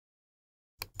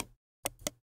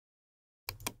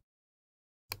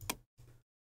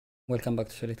Welcome back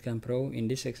to SolidCam Pro. In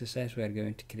this exercise we are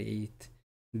going to create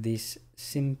this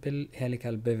simple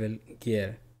helical bevel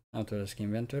gear Autodesk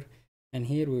Inventor, and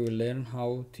here we will learn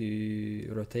how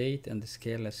to rotate and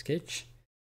scale a sketch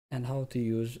and how to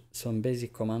use some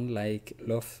basic command like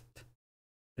loft,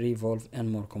 revolve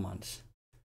and more commands.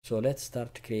 So let's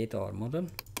start to create our model.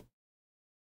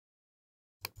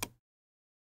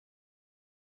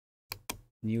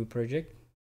 New project,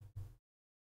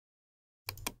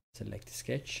 select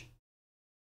sketch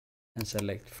and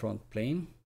select front plane,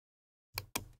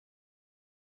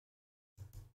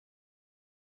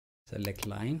 select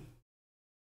line,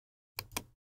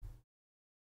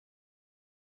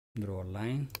 draw a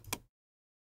line,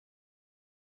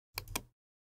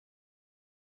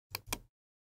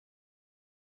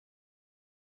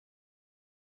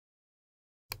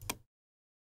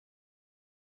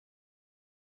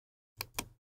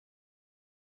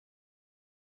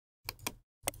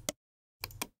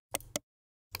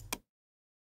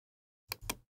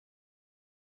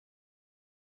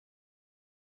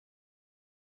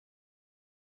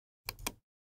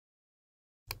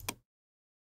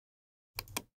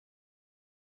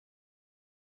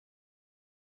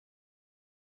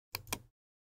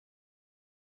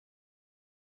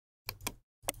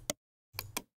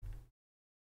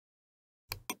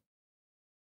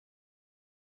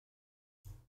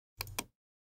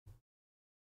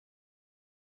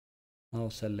 now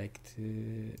select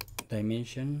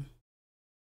dimension,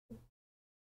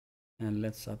 and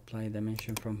let's apply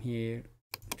dimension from here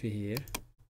to here,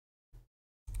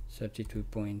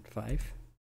 32.5,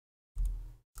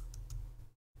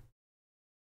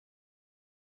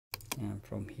 and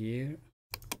from here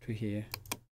to here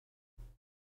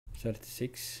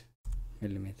 36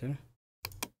 millimeter,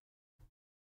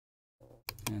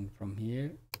 and from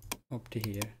here up to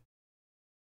here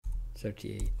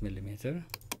 38 millimeter,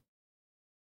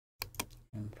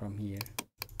 and from here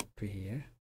to here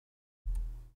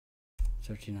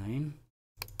 39,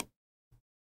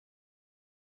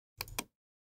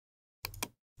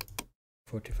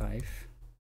 45,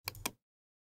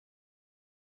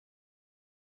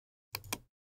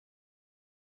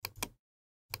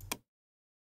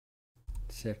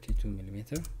 32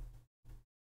 millimeter,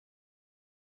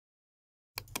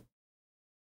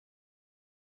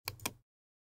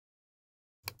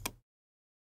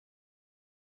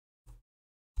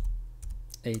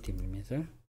 80 millimeter,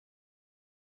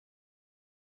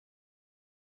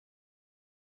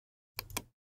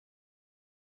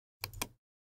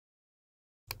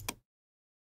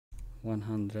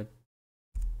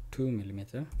 102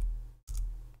 millimeter,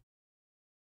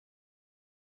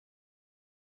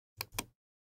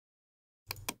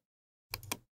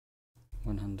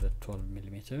 112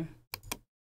 millimeter,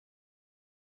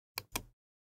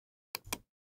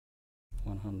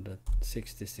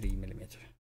 163 millimeter.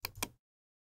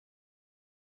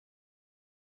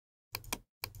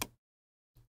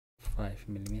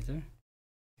 Millimeter.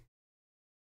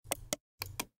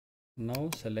 Now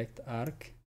select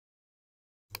arc,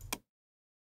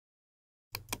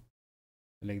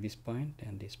 select this point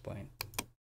and this point.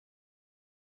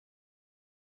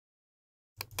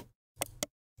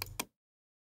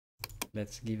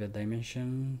 Let's give a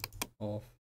dimension of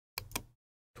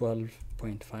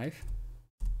 12.5.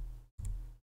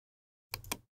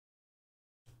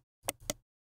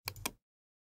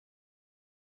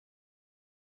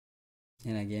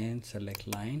 And again select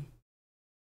line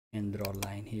and draw a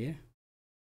line here,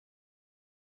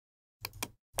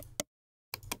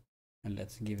 and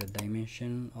let's give a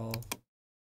dimension of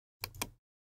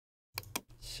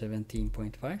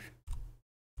 17.5.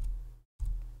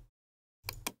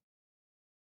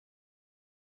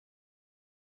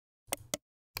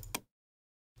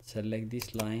 Select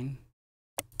this line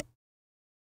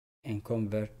and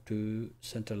convert to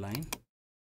center line.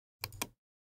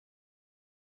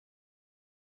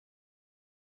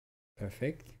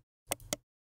 Perfect.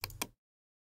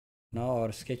 Now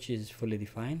our sketch is fully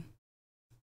defined.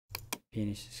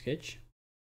 Finish sketch.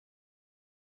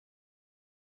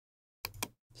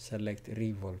 Select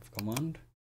revolve command.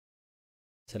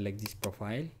 Select this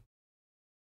profile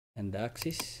and the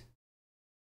axis.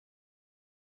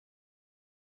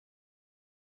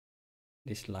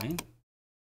 This line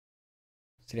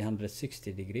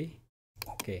 360 degree.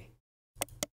 Okay.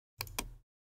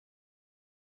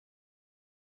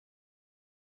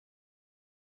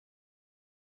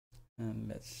 And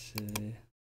let's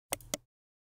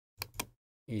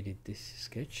edit this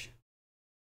sketch.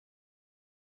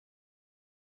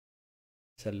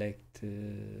 Select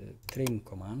trim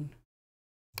command,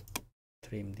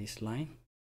 trim this line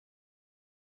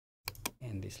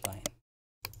and this line.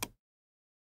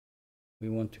 we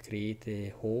want to create a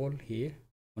hole here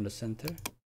on the center,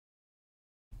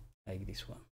 like this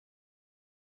one.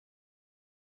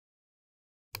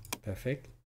 Perfect.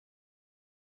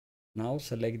 Now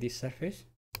select this surface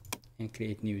and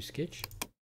create new sketch.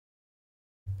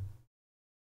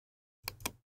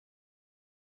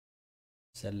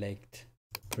 Select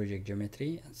project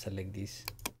geometry and select this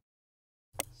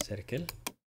circle.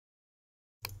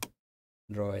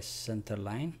 Draw a center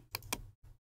line.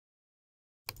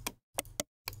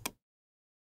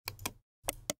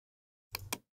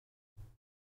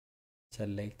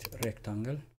 Select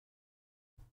rectangle.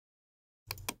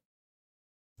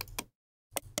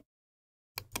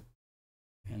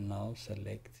 And now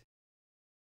select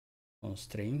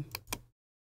constraint,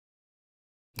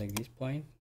 like this point,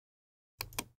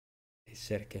 this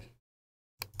circle,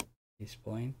 this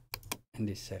point, and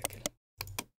this circle.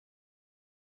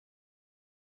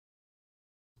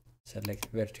 Select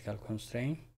vertical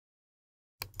constraint.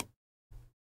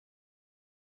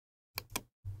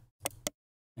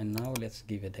 And now let's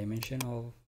give a dimension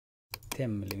of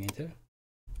 10 millimeter.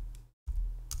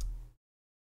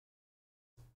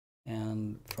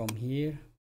 And from here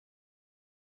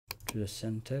to the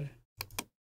center,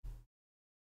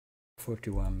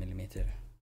 41 millimeter.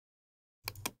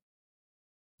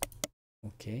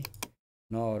 Okay,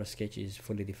 now our sketch is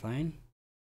fully defined.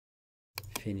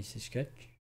 Finish the sketch.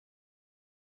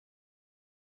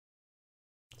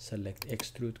 Select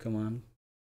extrude command.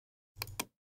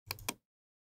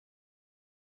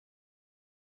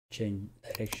 Change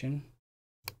direction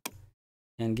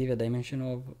and give a dimension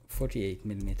of 48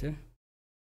 millimeter.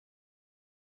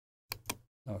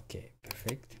 Okay,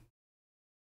 perfect.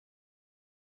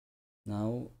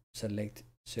 Now select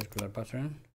circular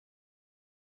pattern.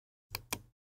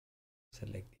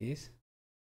 Select this,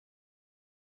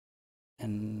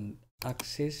 and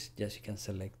axis, just you can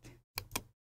select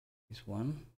this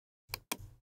one.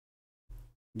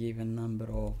 Give a number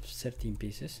of 13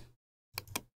 pieces.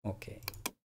 Okay.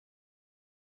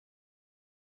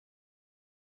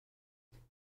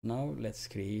 Now let's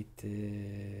create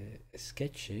a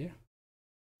sketch here.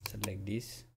 Select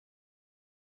this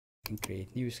and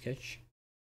create new sketch.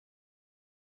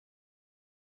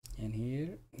 And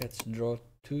here let's draw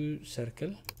two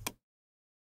circles.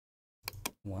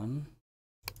 1,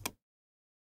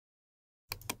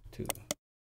 2.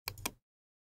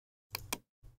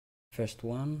 First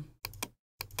one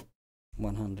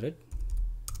 100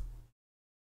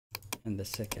 and the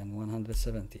second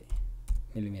 170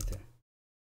 millimeter.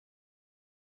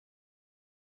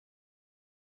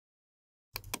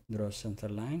 Draw center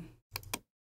line.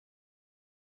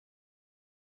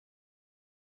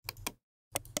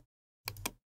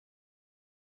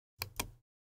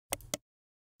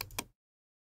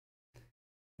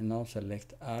 And now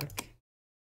select arc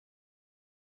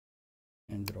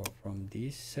and draw from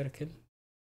this circle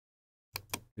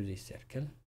to this circle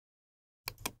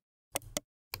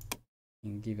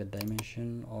and give a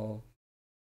dimension of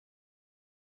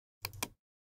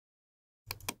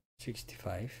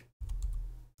 65.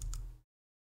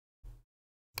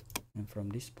 And from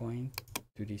this point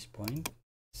to this point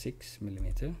 6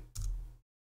 millimeter,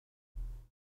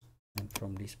 and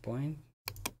from this point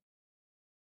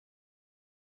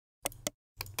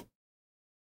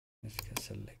let's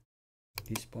select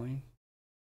this point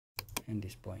and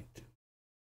this point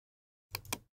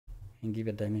and give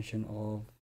a dimension of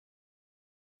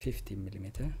 50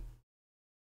 millimeter.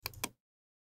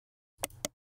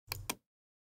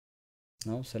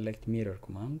 Now select mirror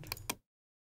command.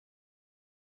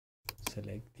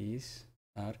 Select this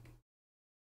arc,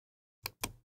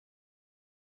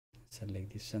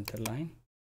 select this center line,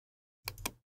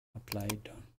 apply it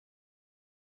down.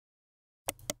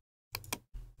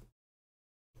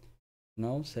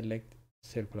 Now select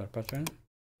circular pattern,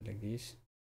 like this,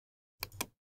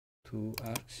 two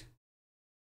arcs,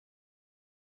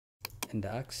 and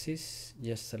the axis,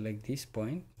 just select this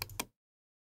point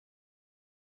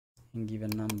and give a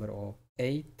number of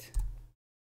 8.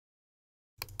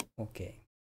 Okay.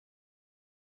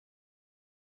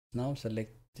 Now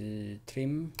select the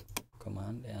trim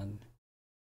command and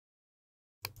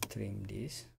trim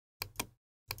this.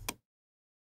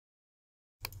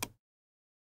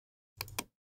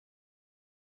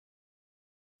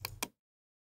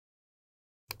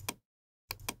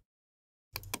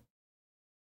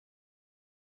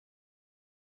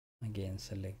 Again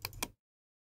select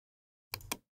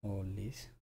all these.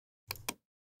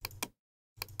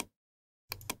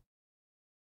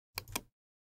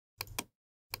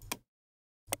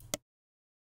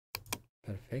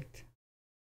 Perfect.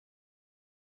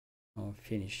 Now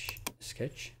finish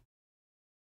sketch.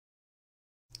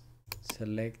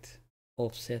 Select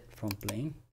offset from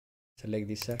plane. Select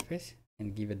this surface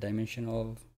and give a dimension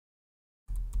of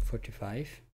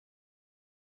 45.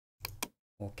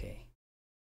 Okay.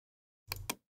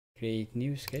 Create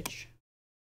new sketch.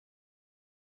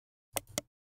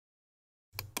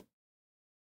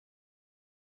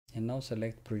 And now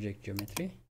select project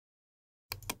geometry.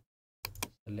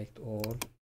 Select all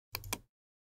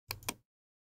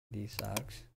these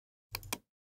arcs.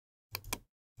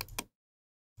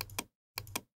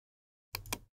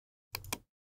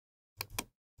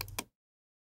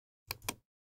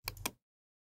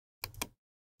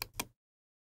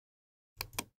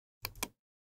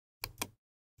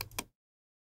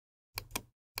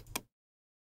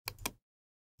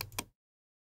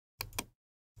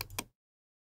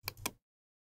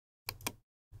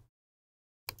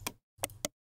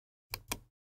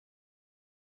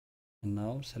 And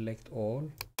now select all,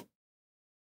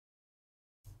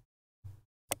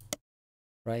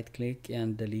 right click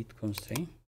and delete constraint.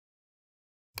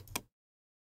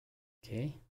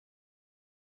 Okay.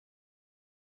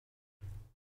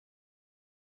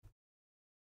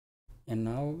 And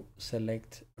now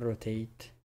select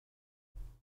rotate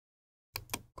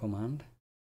command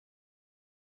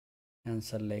and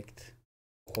select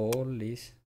all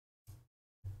these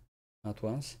at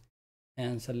once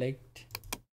and select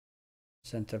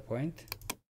center point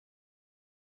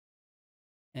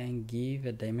and give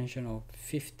a dimension of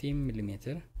 15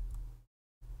 millimeter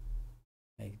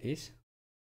like this.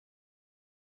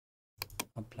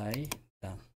 Apply,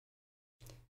 done.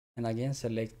 And again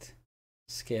select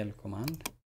scale command,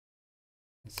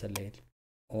 select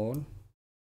all,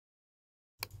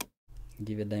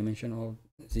 give a dimension of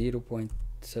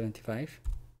 0.75.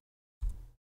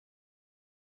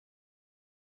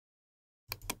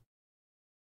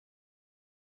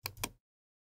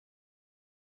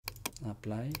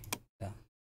 Apply, done.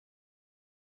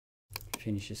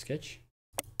 Finish sketch.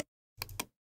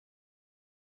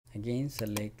 Again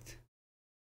select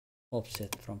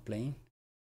offset from plane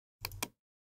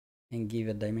and give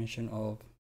a dimension of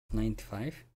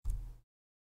 95.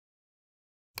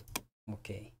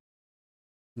 Okay.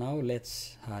 Now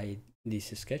let's hide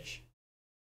this sketch.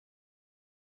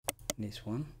 This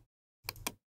one.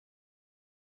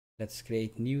 Let's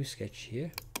create new sketch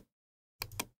here.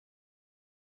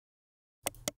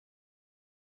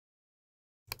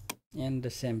 And the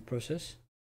same process.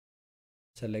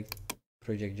 Select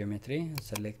project geometry,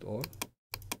 select all.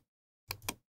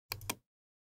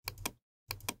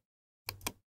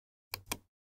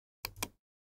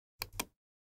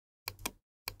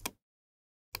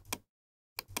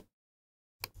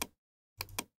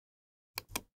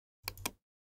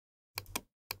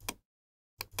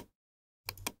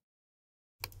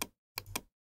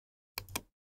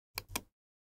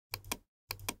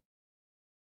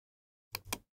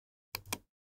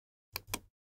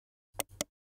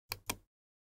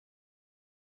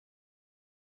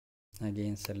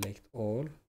 Again select all,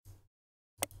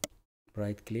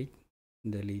 right click,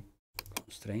 delete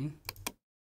constraint,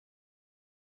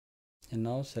 and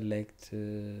now select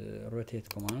rotate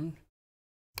command,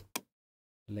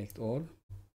 select all,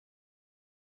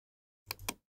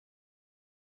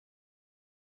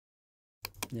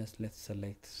 yes, let's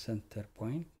select center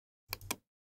point,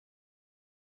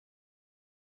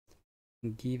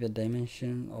 give a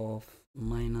dimension of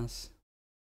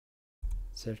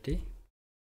 -30.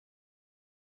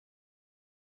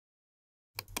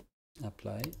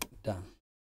 Apply, done.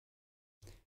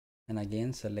 And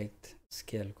again select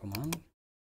scale command,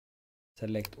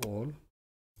 select all,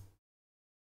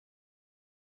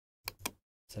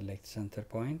 select center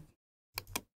point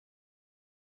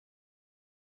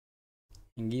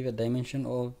and give a dimension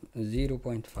of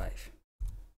 0.5.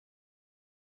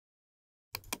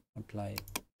 Apply,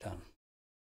 done.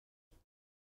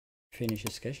 Finish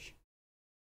sketch.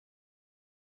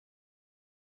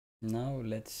 Now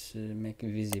let's make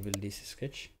visible this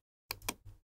sketch.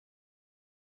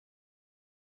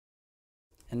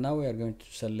 And now we are going to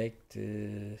select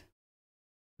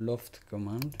loft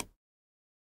command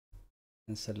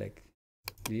and select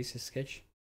this sketch,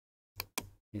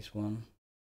 this one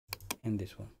and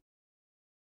this one.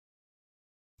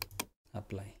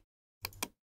 Apply.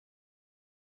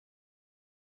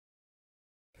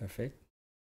 Perfect.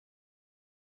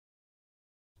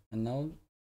 And now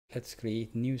let's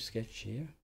create new sketch here.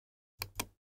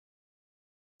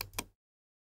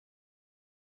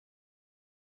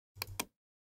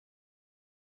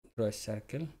 Draw a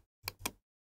circle,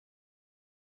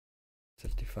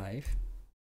 35.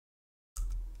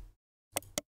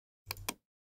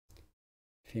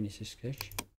 Finish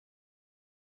sketch.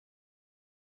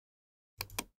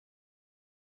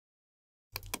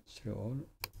 through all.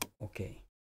 Okay.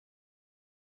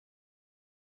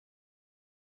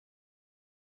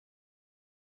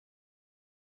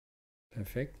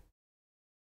 Perfect.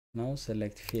 Now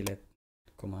select fillet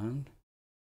command,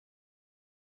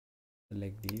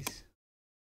 select this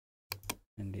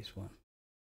and this one.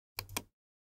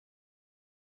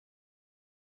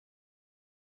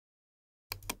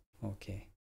 Okay.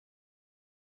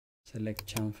 Select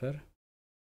chamfer,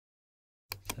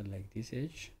 select this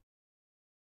edge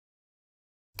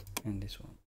and this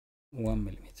one, 1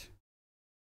 millimeter.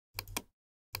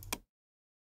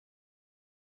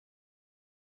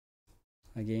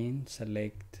 Again,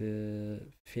 select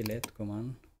fillet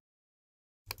command,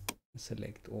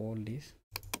 select all this.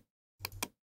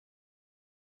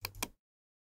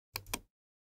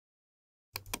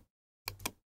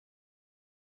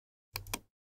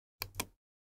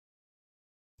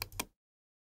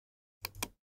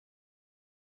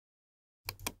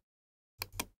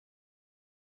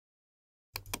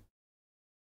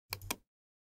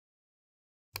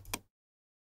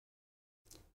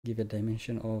 Give a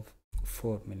dimension of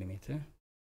 4 millimeter.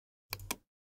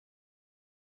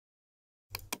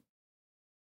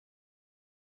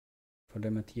 For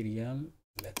the material,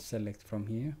 let's select from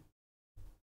here.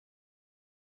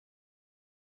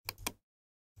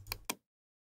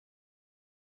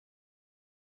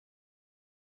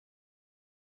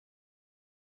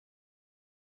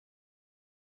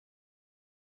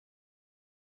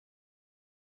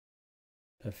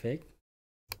 Perfect.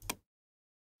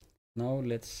 Now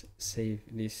let's save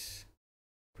this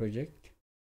project.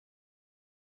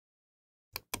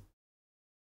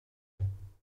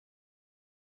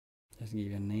 Just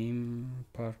give a name,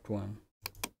 part 1.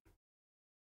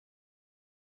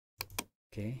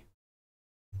 Okay.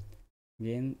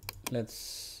 Again,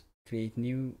 let's create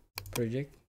new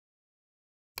project.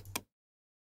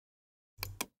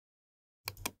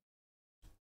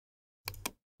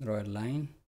 Draw a line.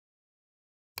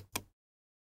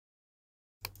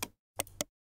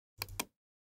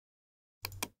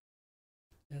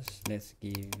 Yes, let's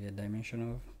give a dimension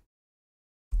of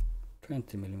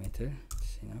 20 millimeter.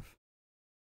 That's enough.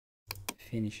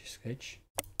 Finish sketch.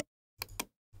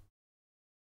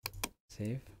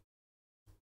 Save.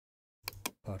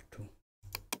 Part 2.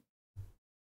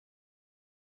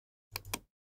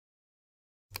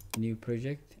 New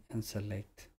project and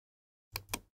select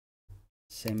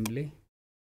assembly.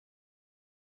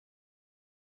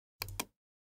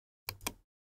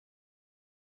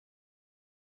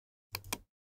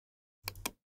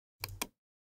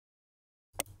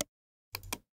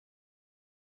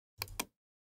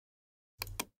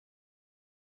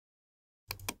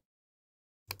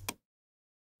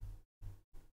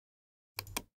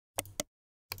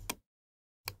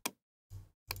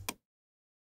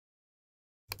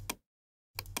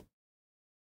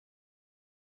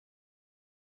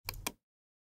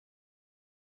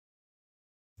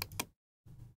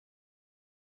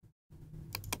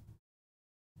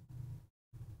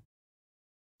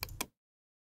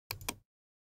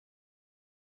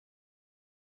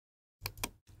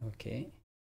 Okay.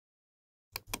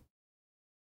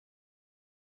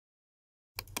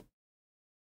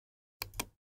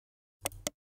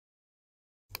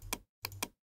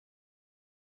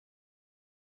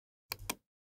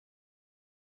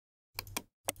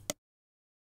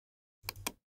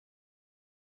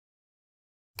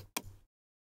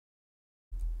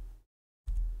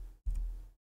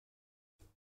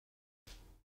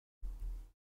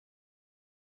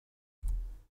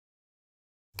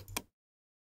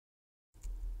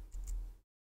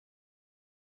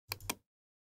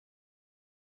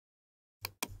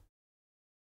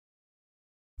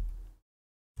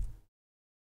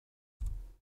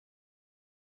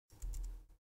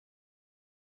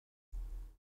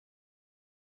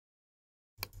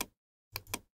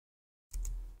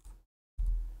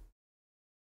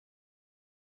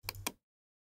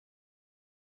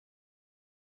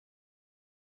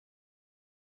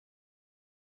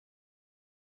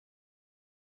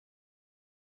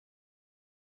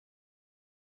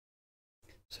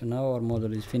 So now our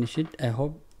model is finished. I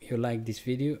hope you like this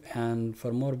video, and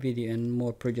for more video and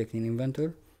more project in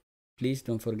Inventor, please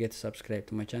don't forget to subscribe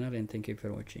to my channel, and thank you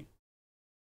for watching.